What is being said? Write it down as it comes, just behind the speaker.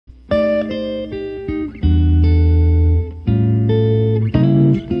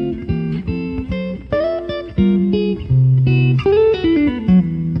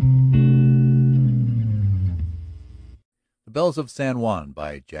Bells of San Juan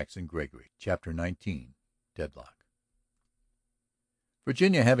by Jackson Gregory. Chapter 19. Deadlock.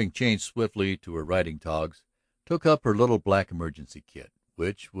 Virginia, having changed swiftly to her riding togs, took up her little black emergency kit,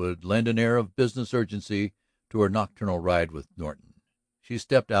 which would lend an air of business urgency to her nocturnal ride with Norton. She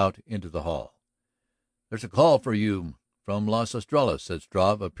stepped out into the hall. "There's a call for you from Las Estrellas," said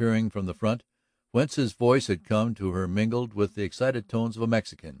Struve, appearing from the front, whence his voice had come to her mingled with the excited tones of a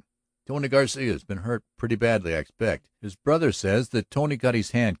Mexican. "Tony Garcia's been hurt pretty badly, I expect. His brother says that Tony got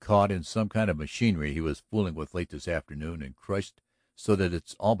his hand caught in some kind of machinery he was fooling with late this afternoon and crushed so that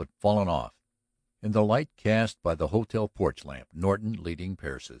it's all but fallen off." In the light cast by the hotel porch lamp, Norton, leading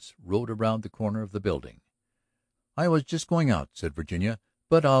Persis, rode around the corner of the building. "I was just going out," said Virginia,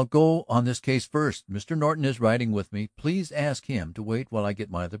 "but I'll go on this case first. Mr. Norton is riding with me. Please ask him to wait while I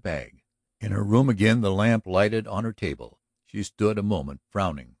get my other bag." In her room again, the lamp lighted on her table. She stood a moment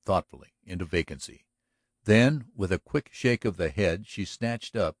frowning thoughtfully into vacancy. Then, with a quick shake of the head, she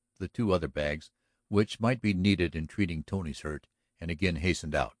snatched up the two other bags which might be needed in treating Tony's hurt, and again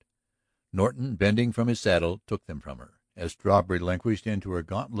hastened out. Norton, bending from his saddle, took them from her. As Struve relinquished into her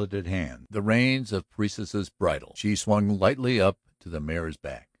gauntleted hand the reins of Persis's bridle, she swung lightly up to the mare's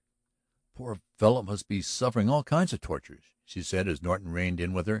back. "Poor fellow must be suffering all kinds of tortures," she said as Norton reined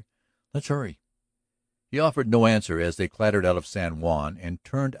in with her. "Let's hurry." He offered no answer as they clattered out of San Juan and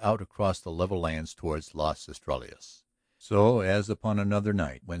turned out across the level lands toward Las Estrellas. So, as upon another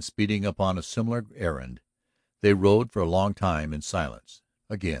night when speeding upon a similar errand, they rode for a long time in silence.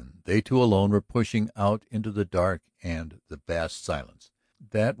 Again they two alone were pushing out into the dark and the vast silence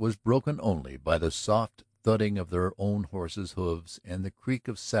that was broken only by the soft thudding of their own horses' hoofs and the creak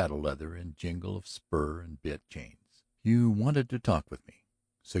of saddle leather and jingle of spur and bit chains. "You wanted to talk with me,"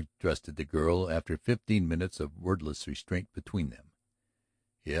 suggested the girl after 15 minutes of wordless restraint between them.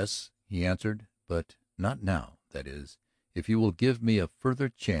 "Yes," he answered, "but not now. That is, if you will give me a further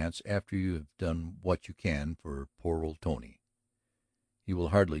chance after you have done what you can for poor old Tony. You will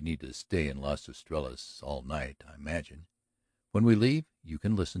hardly need to stay in Las Estrellas all night, I imagine. When we leave you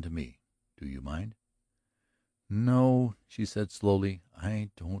can listen to me. Do you mind?" "No," she said slowly, "I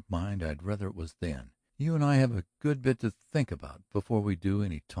don't mind. I'd rather it was then. You and I have a good bit to think about before we do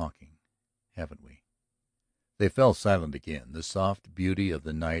any talking, haven't we?" They fell silent again. The soft beauty of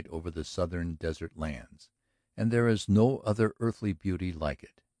the night over the southern desert lands, and there is no other earthly beauty like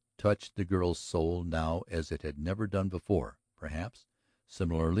it, touched the girl's soul now as it had never done before. Perhaps,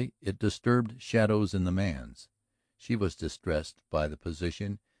 similarly, it disturbed shadows in the man's. She was distressed by the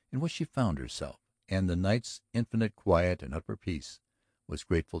position in which she found herself, and the night's infinite quiet and utter peace was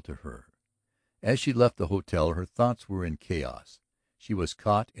grateful to her. As she left the hotel her thoughts were in chaos. She was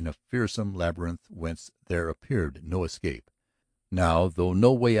caught in a fearsome labyrinth whence there appeared no escape. Now, though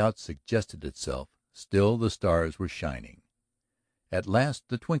no way out suggested itself, still the stars were shining. At last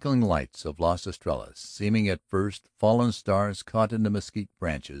the twinkling lights of Las Estrellas, seeming at first fallen stars caught in the mesquite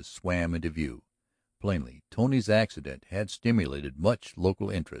branches, swam into view. Plainly, Tony's accident had stimulated much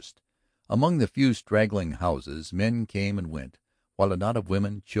local interest. Among the few straggling houses men came and went, while a knot of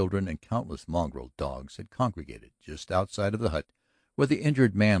women, children, and countless mongrel dogs had congregated just outside of the hut where the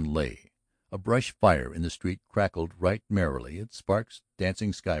injured man lay. A brush fire in the street crackled right merrily, its sparks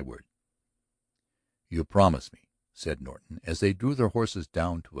dancing skyward. "You promise me," said Norton, as they drew their horses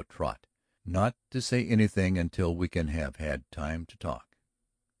down to a trot, "not to say anything until we can have had time to talk."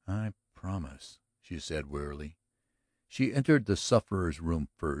 "I promise," she said wearily. She entered the sufferer's room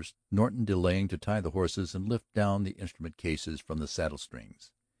first, Norton delaying to tie the horses and lift down the instrument cases from the saddle strings.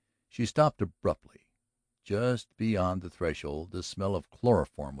 She stopped abruptly. Just beyond the threshold the smell of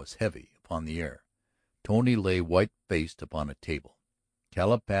chloroform was heavy upon the air. Tony lay white-faced upon a table.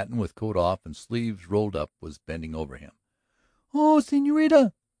 Caleb Patten, with coat off and sleeves rolled up, was bending over him. "Oh,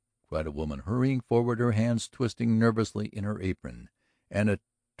 señorita!" cried a woman, hurrying forward, her hands twisting nervously in her apron, and a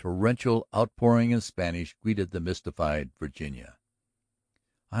torrential outpouring in Spanish greeted the mystified Virginia.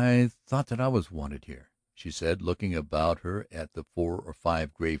 "I thought that I was wanted here," she said, looking about her at the 4 or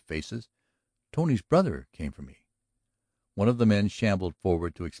 5 grave faces. "Tony's brother came for me." One of the men shambled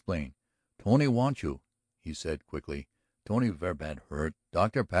forward to explain. "Tony want you," he said quickly. "Tony ver' bad hurt.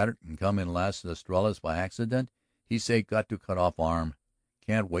 Dr. Patten come in Las Estrellas by accident. He say got to cut off arm.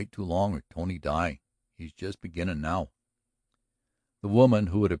 Can't wait too long or Tony die. He's just beginning now." The woman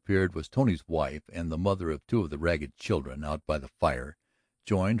who had appeared was Tony's wife and the mother of 2 of the ragged children out by the fire,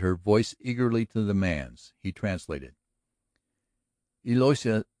 joined her voice eagerly to the man's. He translated.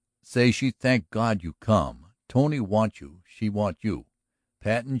 "Eloisa say she thank God you come. Tony want you, she want you.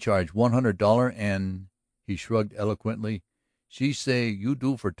 Patten charge $100 and," he shrugged eloquently, "she say you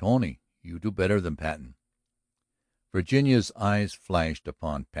do for Tony. You do better than Patten." Virginia's eyes flashed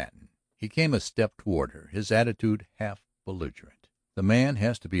upon Patten. He came a step toward her, his attitude half belligerent. "The man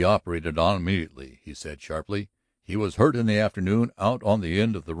has to be operated on immediately," he said sharply. "He was hurt in the afternoon out on the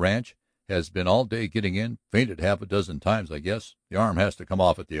end of the ranch, has been all day getting in, fainted half a dozen times, I guess. The arm has to come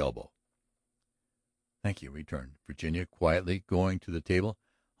off at the elbow." "Thank you," returned Virginia quietly, going to the table.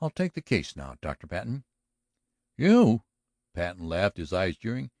 "I'll take the case now, Dr. Patten." "You?" Patten laughed, his eyes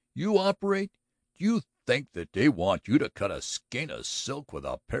jeering. "You operate? Do you think that they want you to cut a skein of silk with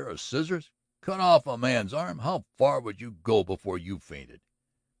a pair of scissors? Cut off a man's arm? How far would you go before you fainted?"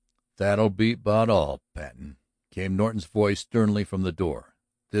 "That'll be about all, Patten," came Norton's voice sternly from the door.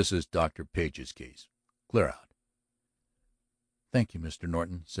 "This is Dr. Page's case. Clear out." "Thank you, Mr.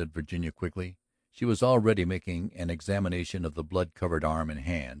 Norton," said Virginia quickly. She was already making an examination of the blood-covered arm and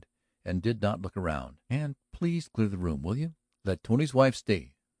hand, and did not look around. "And please clear the room, will you? Let Tony's wife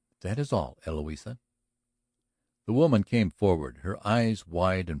stay. That is all, Eloisa." The woman came forward, her eyes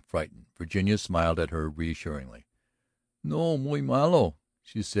wide and frightened. Virginia smiled at her reassuringly. "No muy malo,"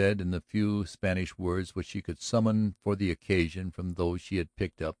 she said in the few Spanish words which she could summon for the occasion from those she had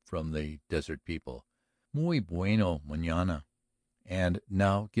picked up from the desert people. "Muy bueno mañana. And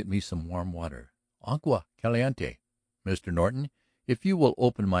now get me some warm water. Agua caliente. Mr. Norton, if you will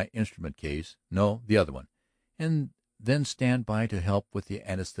open my instrument case, no, the other one, and then stand by to help with the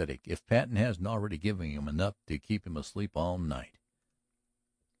anesthetic if Patten hasn't already given him enough to keep him asleep all night."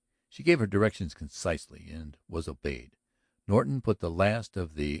 She gave her directions concisely and was obeyed. Norton put the last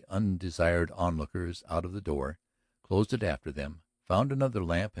of the undesired onlookers out of the door, closed it after them, found another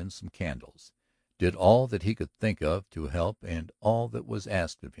lamp and some candles, did all that he could think of to help and all that was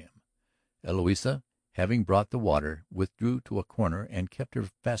asked of him. Eloisa, having brought the water, withdrew to a corner and kept her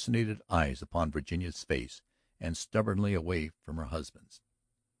fascinated eyes upon Virginia's face and stubbornly away from her husband's.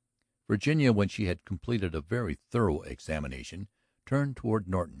 Virginia, when she had completed a very thorough examination, turned toward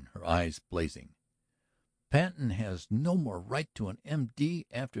Norton, her eyes blazing. "Patten has no more right to an M.D.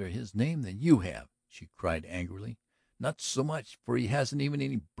 after his name than you have," she cried angrily. "Not so much, for he hasn't even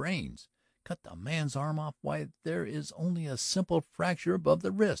any brains. Cut the man's arm off? Why, there is only a simple fracture above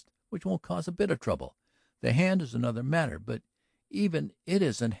the wrist, which won't cause a bit of trouble. The hand is another matter, but even it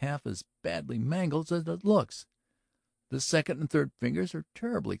isn't half as badly mangled as it looks. The second and third fingers are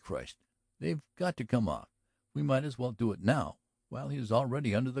terribly crushed. They've got to come off. We might as well do it now, while he is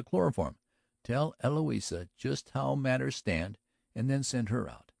already under the chloroform. Tell Eloisa just how matters stand, and then send her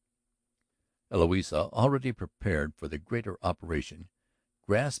out." Eloisa, already prepared for the greater operation,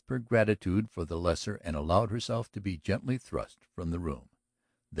 grasped her gratitude for the lesser and allowed herself to be gently thrust from the room.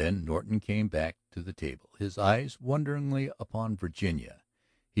 Then Norton came back to the table, his eyes wonderingly upon Virginia.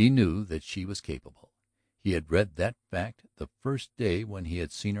 He knew that she was capable. He had read that fact the first day when he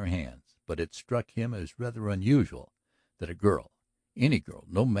had seen her hands, but it struck him as rather unusual that a girl, any girl,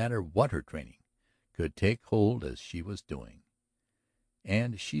 no matter what her training, could take hold as she was doing.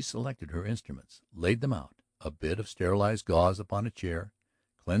 And she selected her instruments, laid them out, a bit of sterilized gauze upon a chair,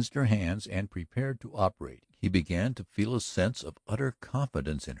 cleansed her hands, and prepared to operate. He began to feel a sense of utter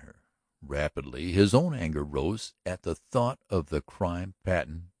confidence in her. Rapidly his own anger rose at the thought of the crime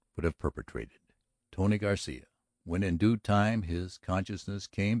Patten would have perpetrated. Tony Garcia, when in due time his consciousness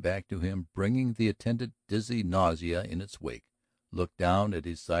came back to him bringing the attendant dizzy nausea in its wake, looked down at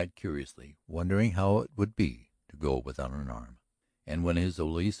his side curiously, wondering how it would be to go without an arm. And when his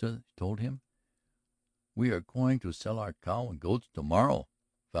Eloisa told him, "We are going to sell our cow and goats tomorrow,"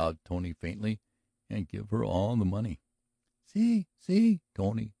 vowed Tony faintly, "and give her all the money." "Si, si,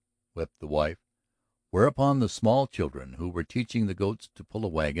 Tony," wept the wife. Whereupon the small children, who were teaching the goats to pull a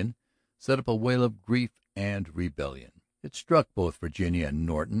wagon, set up a wail of grief and rebellion. It struck both Virginia and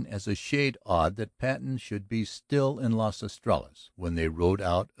Norton as a shade odd that Patten should be still in Las Estrellas when they rode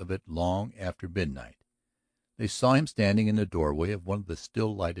out of it long after midnight. They saw him standing in the doorway of one of the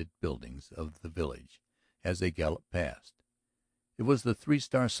still-lighted buildings of the village as they galloped past. It was the Three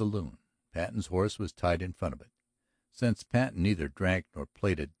Star Saloon. Patten's horse was tied in front of it. Since Patten neither drank nor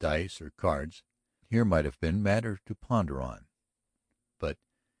played at dice or cards, here might have been matter to ponder on. But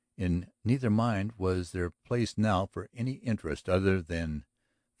in neither mind was there place now for any interest other than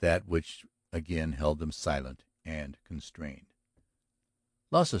that which again held them silent and constrained.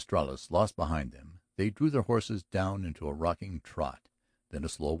 Las Estrellas lost behind them, they drew their horses down into a rocking trot, then a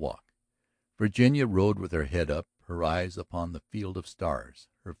slow walk. Virginia rode with her head up, her eyes upon the field of stars.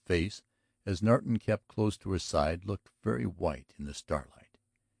 Her face, as Norton kept close to her side, looked very white in the starlight.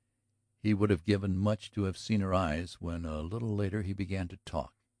 He would have given much to have seen her eyes when a little later he began to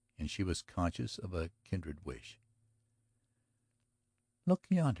talk, and she was conscious of a kindred wish. "Look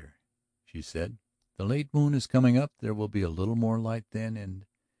yonder," she said. The late moon is coming up. There will be a little more light then,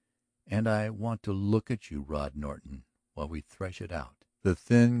 and I want to look at you, Rod Norton, while we thresh it out." The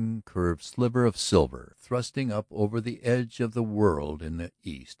thin, curved sliver of silver thrusting up over the edge of the world in the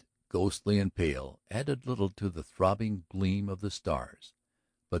east, ghostly and pale, added little to the throbbing gleam of the stars.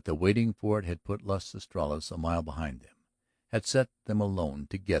 But the waiting for it had put Las Estrellas a mile behind them, had set them alone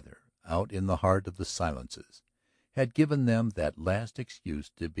together out in the heart of the silences, had given them that last excuse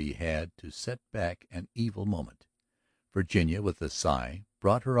to be had to set back an evil moment. Virginia, with a sigh,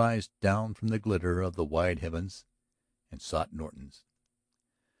 brought her eyes down from the glitter of the wide heavens and sought Norton's.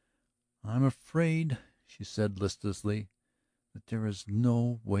 "I'm afraid," she said listlessly, "that there is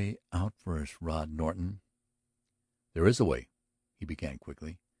no way out for us, Rod Norton." "There is a way," he began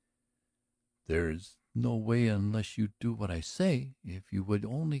quickly. "There's no way unless you do what I say. If you would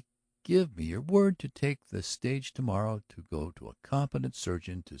only give me your word to take the stage tomorrow, to go to a competent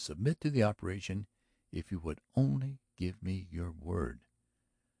surgeon, to submit to the operation, if you would only give me your word."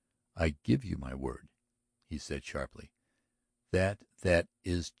 "I give you my word," he said sharply. That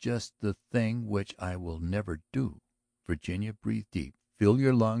is just the thing which I will never do. Virginia, breathe deep. Fill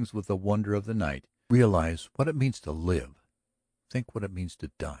your lungs with the wonder of the night. Realize what it means to live. Think what it means to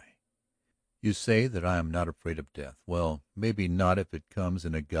die. You say that I am not afraid of death. Well, maybe not if it comes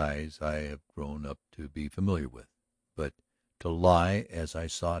in a guise I have grown up to be familiar with. But to lie as I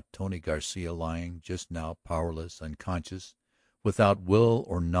saw Tony Garcia lying just now, powerless, unconscious, without will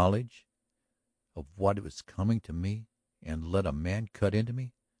or knowledge of what was coming to me, and let a man cut into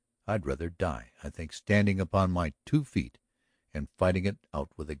me, I'd rather die, I think, standing upon my 2 feet and fighting it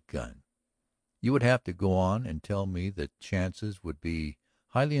out with a gun. You would have to go on and tell me that chances would be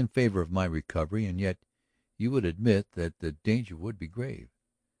highly in favor of my recovery, and yet you would admit that the danger would be grave.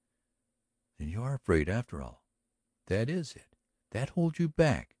 Then you are afraid after all. That is it. That holds you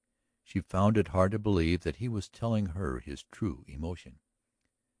back. She found it hard to believe that he was telling her his true emotion.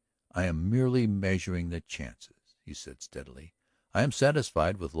 "I am merely measuring the chances," he said steadily. "I am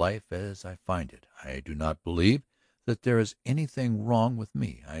satisfied with life as I find it. I do not believe that there is anything wrong with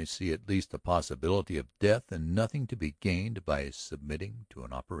me. I see at least a possibility of death and nothing to be gained by submitting to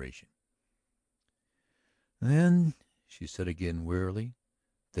an operation." "Then," she said again wearily,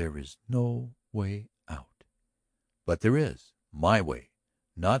 "there is no way out." "But there is. My way.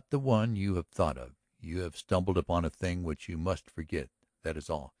 Not the one you have thought of. You have stumbled upon a thing which you must forget, that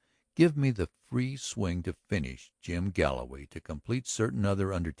is all. Give me the free swing to finish Jim Galloway, to complete certain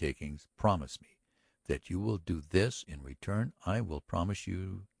other undertakings. Promise me that you will do this. In return I will promise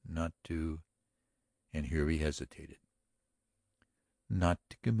you not to—" and here he hesitated. "Not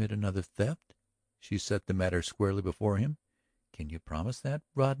to commit another theft?" She set the matter squarely before him. "Can you promise that,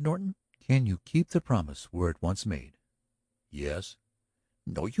 Rod Norton? Can you keep the promise were it once made?" "Yes."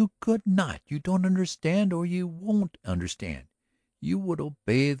 "No, you could not. You don't understand, or you won't understand. You would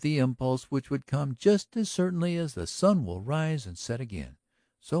obey the impulse which would come just as certainly as the sun will rise and set again.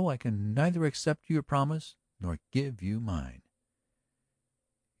 So I can neither accept your promise nor give you mine."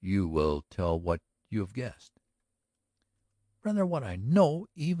 "You will tell what you have guessed?" "Rather what I know,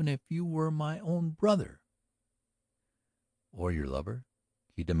 even if you were my own brother." "Or your lover?"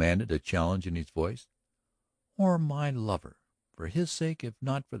 he demanded, a challenge in his voice. "Or my lover, for his sake if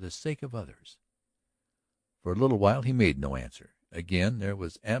not for the sake of others." For a little while he made no answer. Again there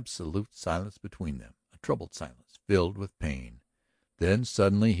was absolute silence between them, a troubled silence filled with pain. Then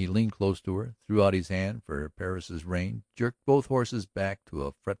suddenly he leaned close to her, threw out his hand for Persis's rein, jerked both horses back to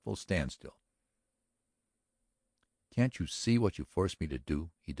a fretful standstill. "Can't you see what you force me to do?"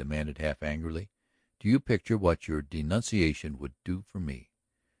 he demanded half angrily. "Do you picture what your denunciation would do for me?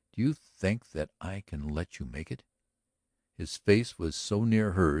 Do you think that I can let you make it?" His face was so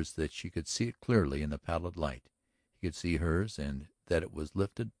near hers that she could see it clearly in the pallid light. He could see hers and that it was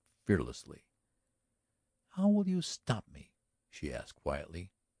lifted fearlessly. "How will you stop me?" she asked quietly.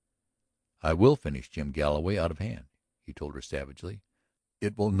 "I will finish Jim Galloway out of hand," he told her savagely.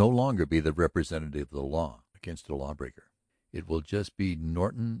 "It will no longer be the representative of the law against a lawbreaker. It will just be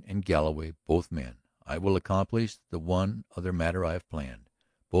Norton and Galloway, both men. I will accomplish the one other matter I have planned.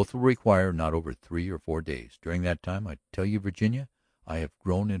 Both will require not over 3 or 4 days. During that time, I tell you, Virginia, I have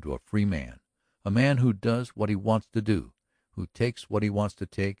grown into a free man. A man who does what he wants to do, who takes what he wants to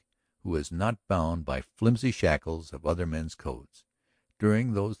take, who is not bound by flimsy shackles of other men's codes.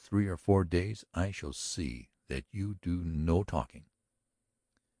 During those 3 or 4 days I shall see that you do no talking."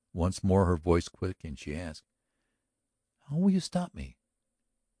 Once more her voice quickened, she asked, "How will you stop me?"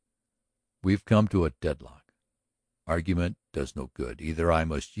 "We've come to a deadlock. Argument does no good. Either I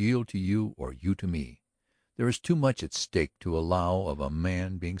must yield to you or you to me. There is too much at stake to allow of a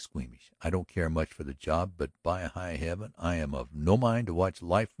man being squeamish. I don't care much for the job, but by high heaven I am of no mind to watch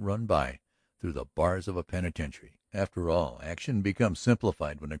life run by through the bars of a penitentiary. After all, action becomes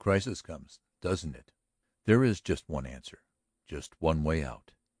simplified when a crisis comes, doesn't it? There is just one answer, just one way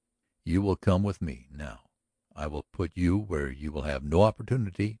out. You will come with me now. I will put you where you will have no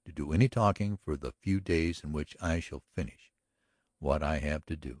opportunity to do any talking for the few days in which I shall finish what I have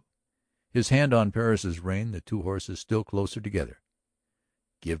to do." His hand on Persis's rein, the two horses still closer together.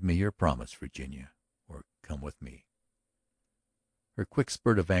 "Give me your promise, Virginia, or come with me." Her quick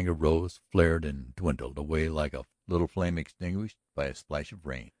spurt of anger rose, flared, and dwindled away like a little flame extinguished by a splash of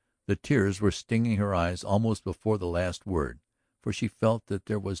rain. The tears were stinging her eyes almost before the last word, for she felt that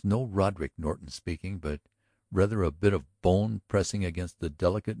there was no Roderick Norton speaking, but rather a bit of bone pressing against the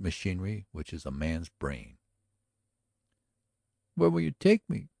delicate machinery which is a man's brain. "Where will you take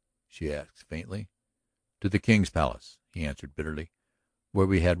me?" she asked faintly. "To the King's Palace," he answered bitterly, "where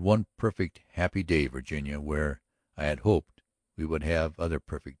we had one perfect happy day, Virginia, where I had hoped we would have other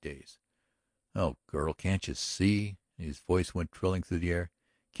perfect days. Oh, girl, can't you see?" His voice went trilling through the air.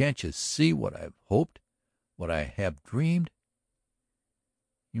 "Can't you see what I have hoped, what I have dreamed?"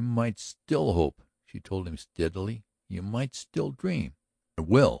 "You might still hope," she told him steadily. "You might still dream." "I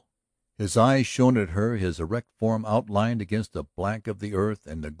will." His eyes shone at her, his erect form outlined against the black of the earth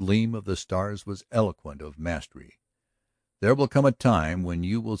and the gleam of the stars was eloquent of mastery. "There will come a time when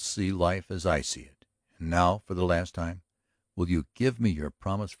you will see life as I see it. And now, for the last time, will you give me your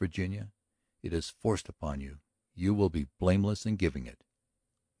promise, Virginia? It is forced upon you. You will be blameless in giving it.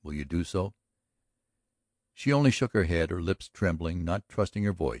 Will you do so?" She only shook her head, her lips trembling, not trusting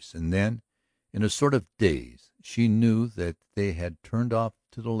her voice. And then, in a sort of daze, she knew that they had turned off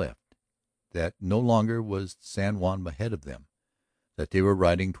to the left, that no longer was San Juan ahead of them, that they were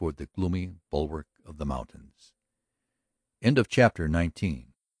riding toward the gloomy bulwark of the mountains. Chapter 19